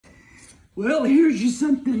Well, here's you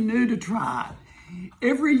something new to try.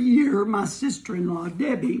 Every year, my sister-in-law,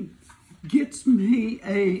 Debbie, gets me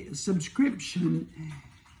a subscription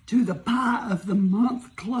to the Pie of the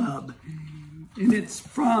Month Club. And it's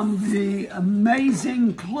from the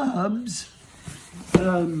Amazingclubs.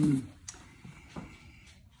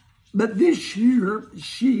 But this year,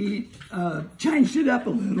 she changed it up a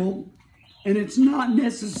little, and it's not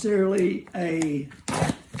necessarily a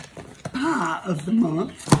pie of the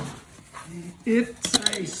month. It's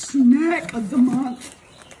a snack of the month,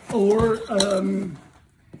 or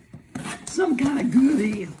some kind of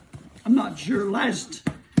goodie. I'm not sure.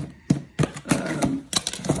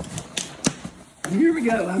 Here we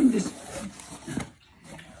go.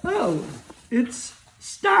 Oh, it's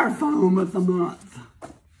styrofoam of the month.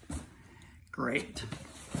 Great.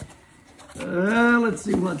 Let's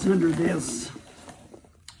see what's under this.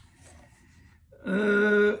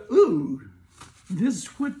 Ooh,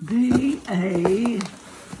 this would be a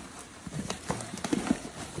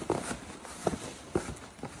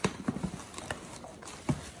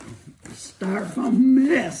styrofoam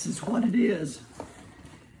mess is what it is.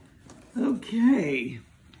 Okay.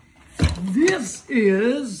 This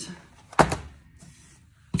is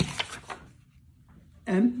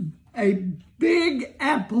a big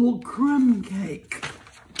apple crumb cake.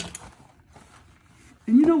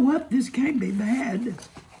 And you know what? This can't be bad.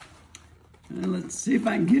 Let's see if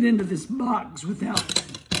I can get into this box without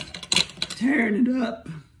tearing it up.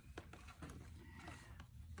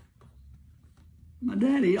 My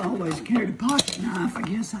daddy always carried a pocket knife. I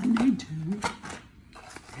guess I need to.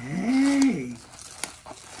 Hey,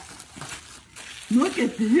 look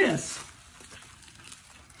at this.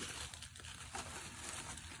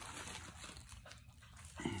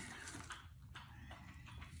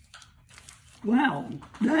 Wow,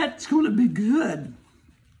 that's going to be good.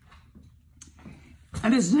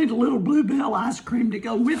 I just need a little Bluebell ice cream to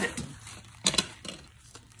go with it.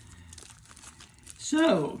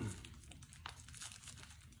 So,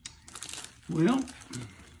 well,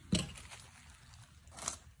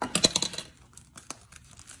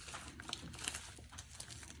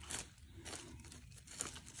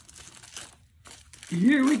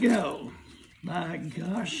 here we go. My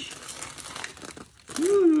gosh.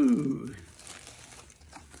 Ooh.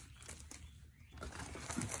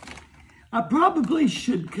 I probably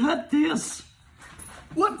should cut this.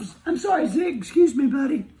 Whoops, I'm sorry, Zig. Excuse me,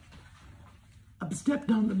 buddy. I've stepped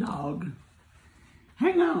on the dog.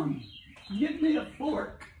 Hang on. Get me a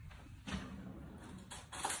fork.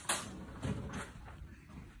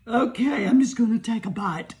 Okay, I'm just going to take a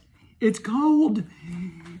bite. It's cold.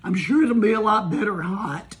 I'm sure it'll be a lot better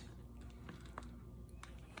hot.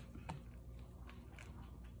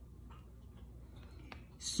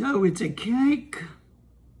 So it's a cake.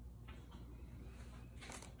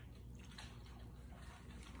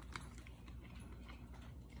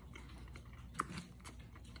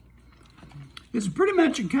 It's pretty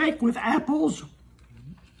much a cake with apples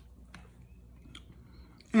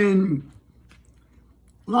and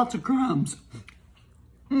lots of crumbs.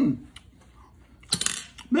 But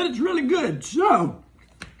it's really good. So,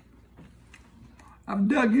 I've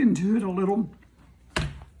dug into it a little.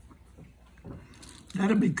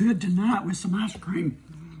 That'll be good tonight with some ice cream.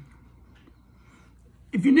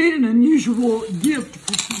 If you need an unusual gift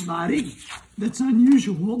for somebody that's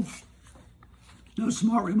unusual, no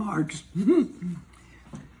smart remarks,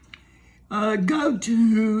 go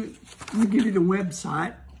to, let me give you the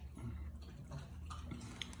website.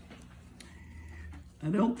 I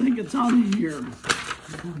don't think it's on here.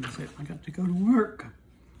 What is it? I got to go to work.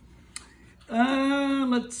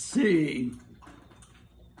 Let's see.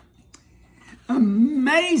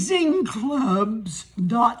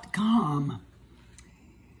 Amazingclubs.com.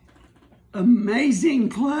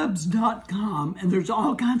 Amazingclubs.com. And there's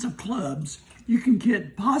all kinds of clubs. You can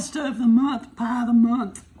get pasta of the month, pie of the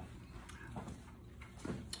month,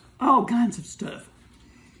 all kinds of stuff.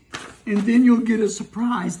 And then you'll get a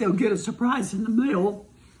surprise. They'll get a surprise in the mail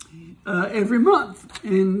every month.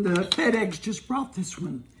 And FedEx just brought this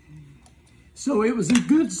one. So it was a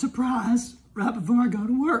good surprise right before I go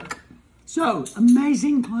to work. So,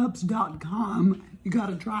 amazingclubs.com, you got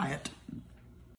to try it.